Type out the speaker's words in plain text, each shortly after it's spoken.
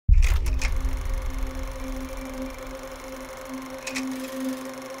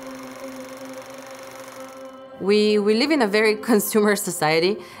We live in a very consumer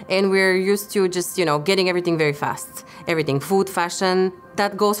society, and we're used to just, getting everything very fast. Everything, food, fashion,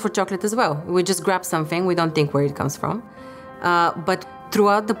 that goes for chocolate as well. We just grab something, we don't think where it comes from. But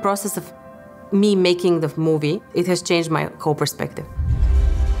throughout the process of me making the movie, it has changed my whole perspective.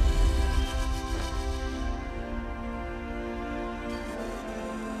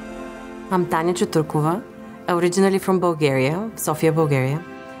 I'm Tanya Chuturkova, originally from Bulgaria, Sofia, Bulgaria.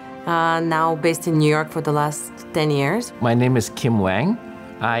 Now based in New York for the last 10 years. My name is Kim Wang.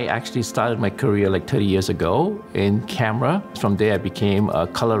 I actually started my career like 30 years ago in camera. From there I became a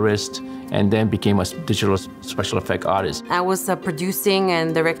colorist and then became a digital special effect artist. I was producing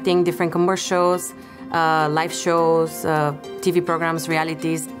and directing different commercials, live shows, TV programs,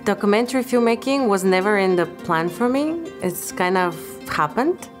 realities. Documentary filmmaking was never in the plan for me. It's kind of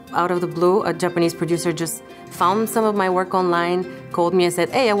happened. Out of the blue, a Japanese producer just found some of my work online, called me and said,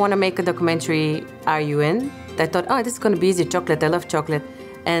 hey, I want to make a documentary, are you in? I thought, oh, this is going to be easy, chocolate, I love chocolate.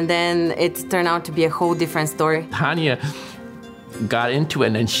 And then it turned out to be a whole different story. Tanya got into it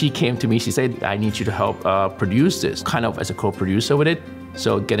and then she came to me, she said, I need you to help produce this, kind of as a co-producer with it.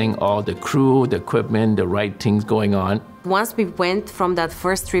 So getting all the crew, the equipment, the right things going on. Once we went from that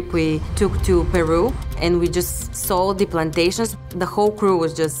first trip we took to Peru and we just saw the plantations, the whole crew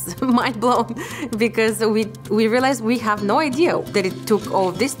was just mind blown because we realized we have no idea that it took all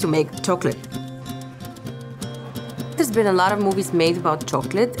of this to make chocolate. There's been a lot of movies made about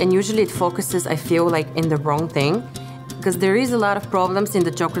chocolate and usually it focuses, I feel like, in the wrong thing because there is a lot of problems in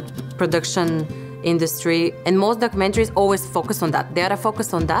the chocolate production industry, and most documentaries always focus on that. They either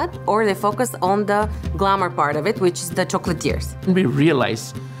focus on that or they focus on the glamour part of it, which is the chocolatiers. We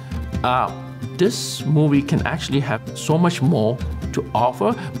realized this movie can actually have so much more to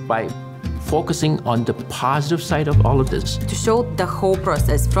offer by focusing on the positive side of all of this. To show the whole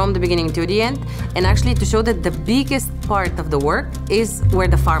process from the beginning to the end, and actually to show that the biggest part of the work is where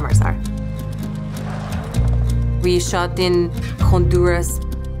the farmers are. We shot in Honduras,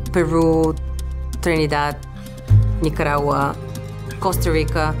 Peru, Trinidad, Nicaragua, Costa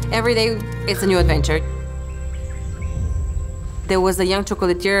Rica. Every day, it's a new adventure. There was a young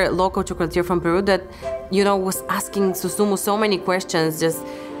chocolatier, local chocolatier from Peru that, was asking Susumu so many questions. Just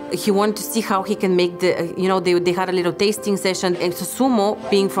he wanted to see how he can make the, they had a little tasting session. And Susumu,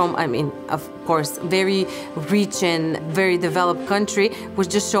 being from, of course, very rich and very developed country, was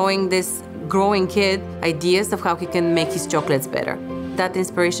just showing this growing kid ideas of how he can make his chocolates better. That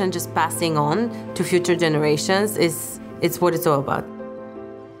inspiration just passing on to future generations it's what it's all about.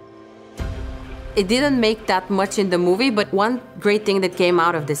 It didn't make that much in the movie, but one great thing that came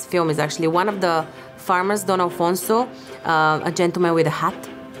out of this film is actually one of the farmers, Don Alfonso, a gentleman with a hat.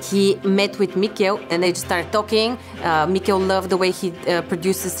 He met with Miquel and they just started talking. Miquel loved the way he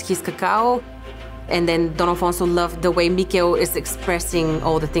produces his cacao. And then Don Alfonso loved the way Miquel is expressing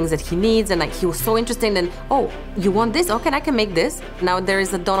all the things that he needs. And he was so interested in, oh, you want this? Okay, I can make this. Now there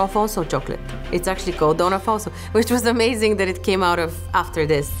is a Don Alfonso chocolate. It's actually called Don Alfonso, which was amazing that it came out of after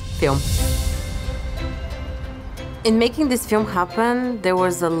this film. In making this film happen, there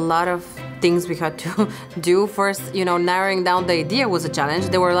was a lot of things we had to do. First, narrowing down the idea was a challenge.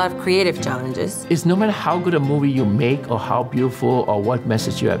 There were a lot of creative challenges. It's no matter how good a movie you make or how beautiful or what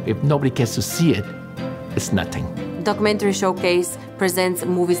message you have, if nobody gets to see it, it's nothing. Documentary Showcase presents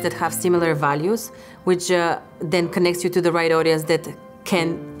movies that have similar values, which then connects you to the right audience that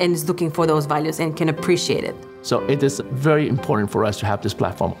can and is looking for those values and can appreciate it. So it is very important for us to have this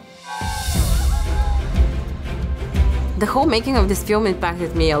platform. The whole making of this film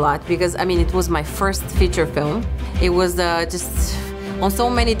impacted me a lot because, it was my first feature film. It was just on so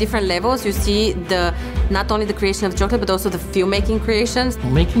many different levels. You see not only the creation of chocolate, but also the filmmaking creations.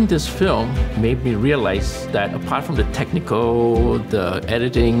 Making this film made me realize that apart from the technical, the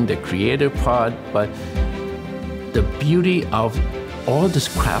editing, the creative part, but the beauty of all this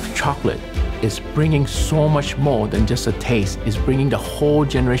craft chocolate is bringing so much more than just a taste. It's bringing the whole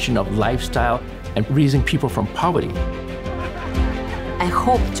generation of lifestyle and raising people from poverty. I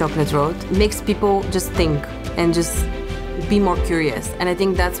hope Chocolate Road makes people just think and just be more curious. And I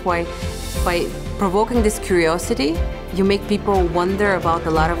think that's why by provoking this curiosity, you make people wonder about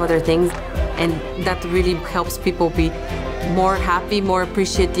a lot of other things. And that really helps people be more happy, more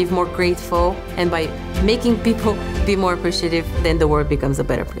appreciative, more grateful. And by making people be more appreciative, then the world becomes a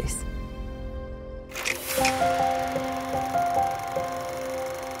better place.